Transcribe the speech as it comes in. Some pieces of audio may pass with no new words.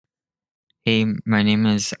Hey, my name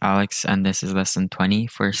is Alex, and this is lesson 20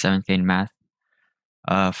 for 7th grade math.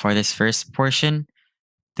 For this first portion,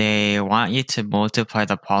 they want you to multiply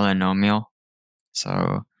the polynomial.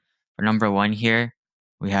 So for number 1 here,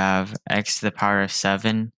 we have x to the power of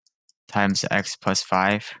 7 times x plus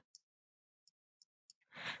 5.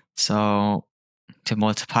 So to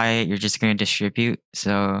multiply it, you're just going to distribute.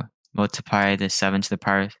 So multiply the 7 to the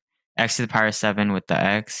power x to the power of 7 with the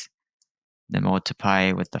x, then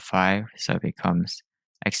multiply with the 5. So it becomes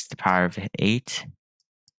x to the power of 8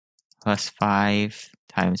 plus 5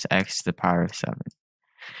 times x to the power of 7.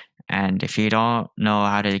 And if you don't know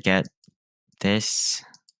how to get this,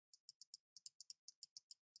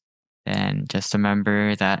 then just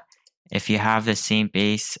remember that if you have the same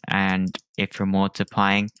base and if you're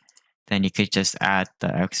multiplying, then you could just add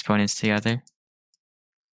the exponents together.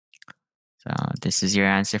 So this is your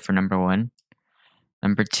answer for number 1.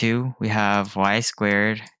 Number 2, we have y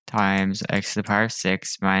squared times x to the power of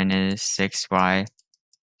 6 minus 6y to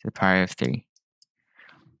the power of 3.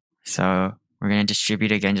 So we're going to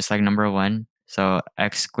distribute again just like number 1. So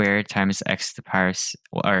x squared times x to the power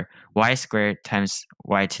or y squared times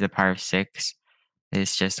y to the power of 6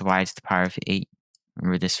 is just y to the power of 8.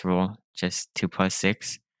 Remember this rule, just 2 plus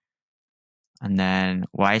 6. And then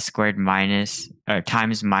y squared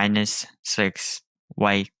times minus 6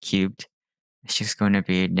 y cubed is just going to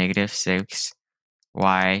be negative 6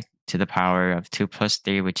 y to the power of 2 plus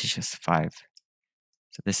 3, which is just 5.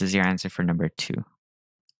 So this is your answer for number 2.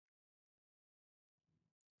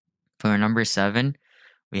 For number 7,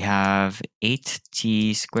 we have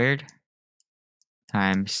 8t squared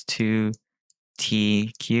times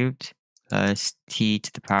 2t cubed plus t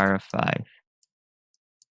to the power of 5.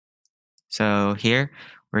 So here,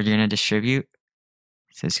 we're going to distribute.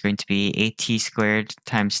 So it's going to be 8t squared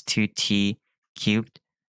times 2t cubed,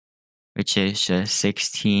 which is just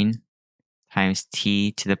 16 times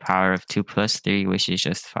t to the power of 2 plus 3, which is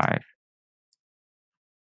just 5.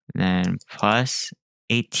 Then plus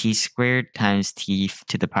 8t squared times t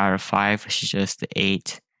to the power of 5, which is just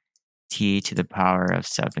 8t to the power of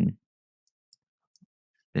 7.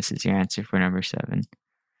 This is your answer for number 7.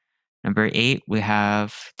 Number 8, we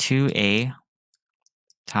have 2a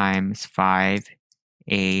times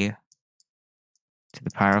 5a to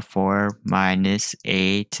the power of 4 minus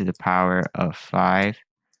a to the power of 5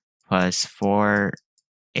 plus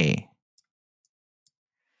 4a.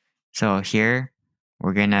 So here,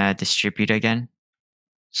 we're going to distribute again.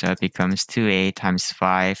 So it becomes 2a times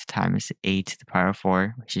 5 times a to the power of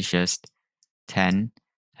 4, which is just 10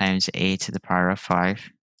 times a to the power of 5.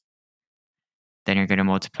 Then you're going to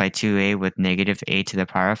multiply 2a with negative a to the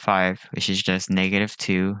power of 5, which is just negative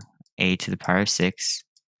 2a to the power of 6.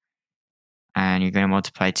 And you're going to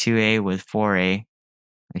multiply 2a with 4a,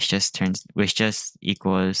 which just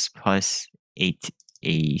equals plus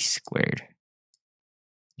 8a squared,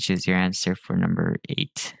 which is your answer for number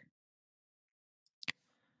 8.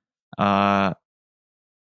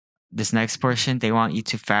 This next portion, they want you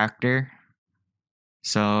to factor.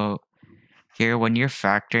 So here, when you're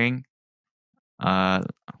factoring,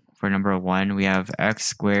 for number 1, we have x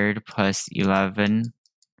squared plus 11x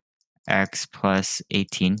plus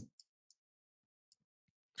 18.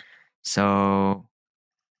 So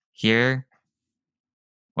here,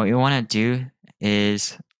 what you want to do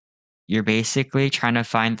is you're basically trying to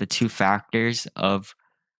find the two factors of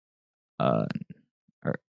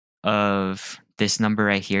this number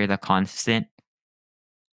right here, the constant,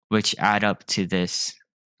 which add up to this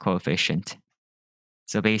coefficient.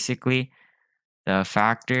 So basically, the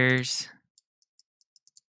factors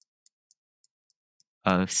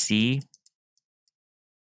of C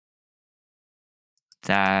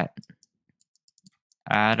that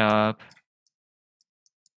add up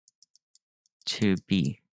to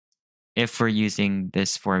B, if we're using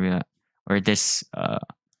this formula or this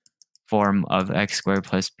form of x squared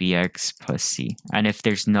plus bx plus c, and if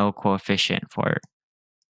there's no coefficient for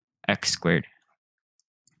x squared.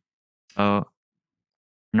 So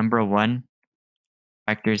number 1,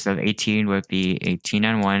 factors of 18 would be 18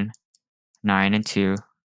 and 1, 9 and 2,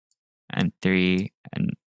 and 3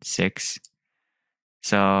 and 6.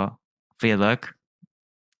 So if we look,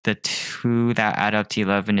 the 2 that add up to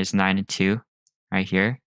 11 is 9 and 2 right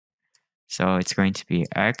here. So it's going to be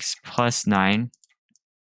x plus 9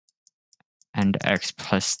 and x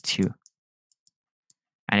plus 2.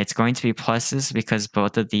 And it's going to be pluses because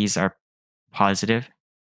both of these are positive.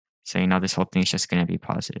 So you know this whole thing is just going to be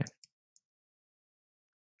positive.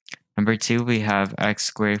 Number 2, we have x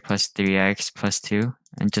squared plus 3x plus 2.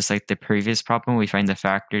 And just like the previous problem, we find the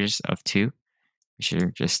factors of 2, which are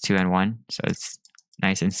just 2 and 1. So it's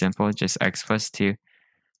nice and simple, just x plus 2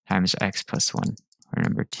 times x plus 1 for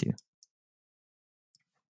number 2.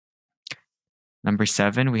 Number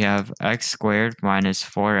 7, we have x squared minus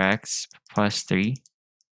 4x plus 3.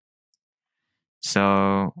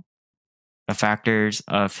 So the factors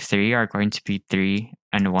of 3 are going to be 3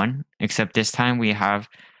 and 1, except this time we have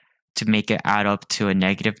to make it add up to a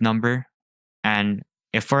negative number. And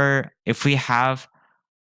if we have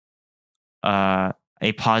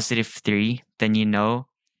a positive 3, then you know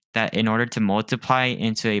that in order to multiply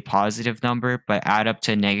into a positive number but add up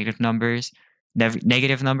to negative numbers,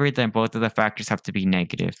 negative number, then both of the factors have to be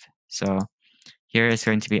negative. So here is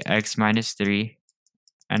going to be x minus 3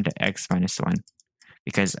 and x minus 1,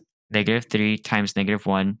 because negative 3 times negative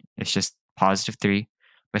 1 is just positive 3.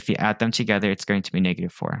 But if you add them together, it's going to be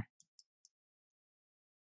negative 4.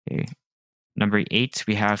 Okay. Number 8,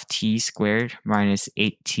 we have t squared minus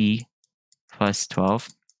 8t plus 12.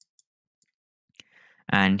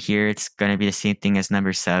 And here it's going to be the same thing as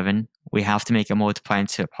number 7. We have to make it multiply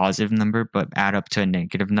into a positive number, but add up to a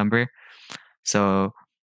negative number. So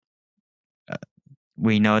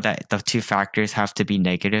we know that the two factors have to be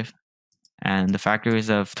negative. And the factors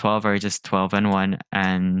of 12 are just 12 and 1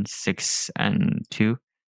 and 6 and 2,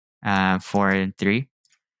 4 and 3.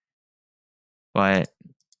 But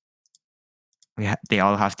they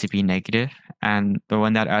all have to be negative. And the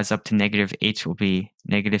one that adds up to negative 8 will be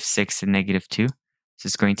negative 6 and negative 2. So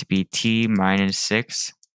it's going to be t minus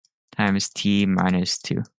 6 times t minus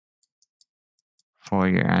 2 for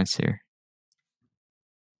your answer.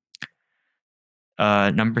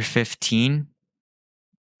 Number 15,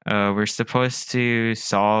 we're supposed to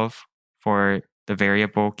solve for the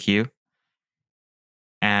variable q.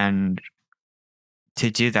 And to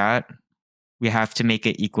do that, we have to make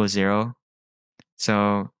it equal 0.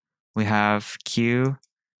 So we have q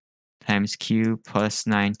times q plus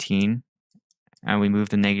 19. And we move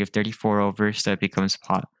the negative 34 over, so it becomes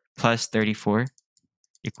plus 34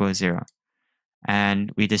 equals 0.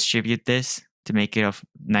 And we distribute this to make it a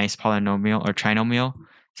nice polynomial or trinomial.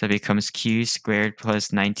 So it becomes q squared plus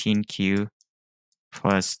 19q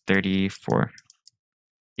plus 34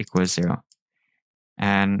 equals 0.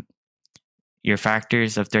 And your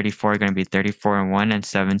factors of 34 are going to be 34 and 1 and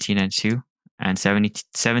 17 and 2. And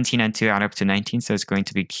 17 and 2 add up to 19, so it's going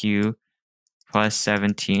to be q plus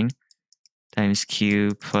 17 times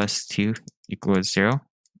q plus 2 equals 0.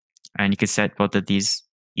 And you can set both of these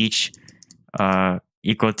each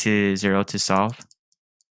equal to 0 to solve.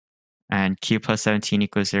 And q plus 17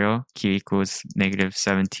 equals 0, q equals negative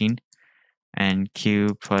 17, and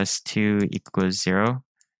q plus 2 equals 0,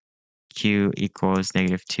 q equals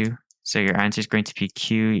negative 2. So your answer is going to be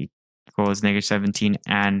q equals negative 17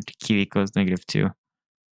 and q equals negative 2.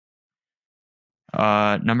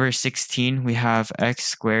 Number 16, we have x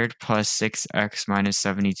squared plus 6x minus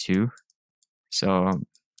 72. So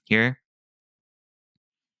here,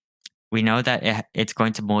 we know that it's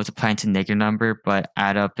going to multiply into a negative number, but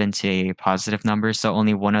add up into a positive number. So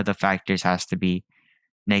only one of the factors has to be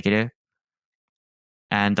negative.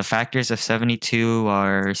 And the factors of 72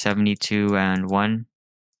 are 72 and 1.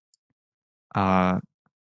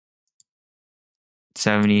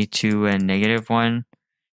 72 and negative 1.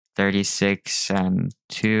 36 and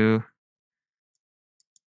 2.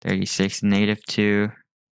 36 and negative 2.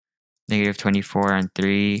 Negative 24 and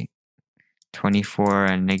 3. 24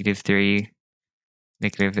 and negative 3.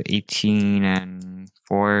 Negative 18 and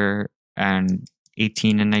 4. And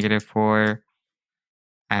 18 and negative 4.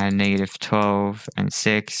 And negative 12 and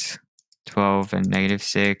 6. 12 and negative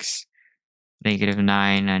 6. Negative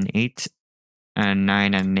 9 and 8. And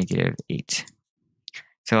 9 and negative 8.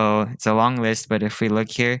 So it's a long list, but if we look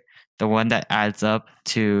here, the one that adds up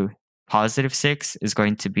to positive 6 is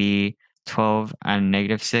going to be 12 and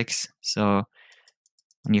negative 6. So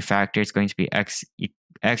when you factor, it's going to be x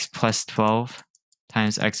plus 12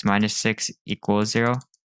 times x minus 6 equals 0.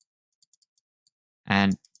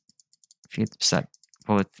 And if you set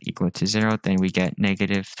both equal to 0, then we get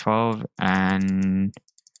negative 12 and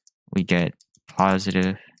we get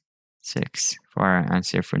positive 6 for our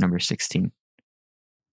answer for number 16.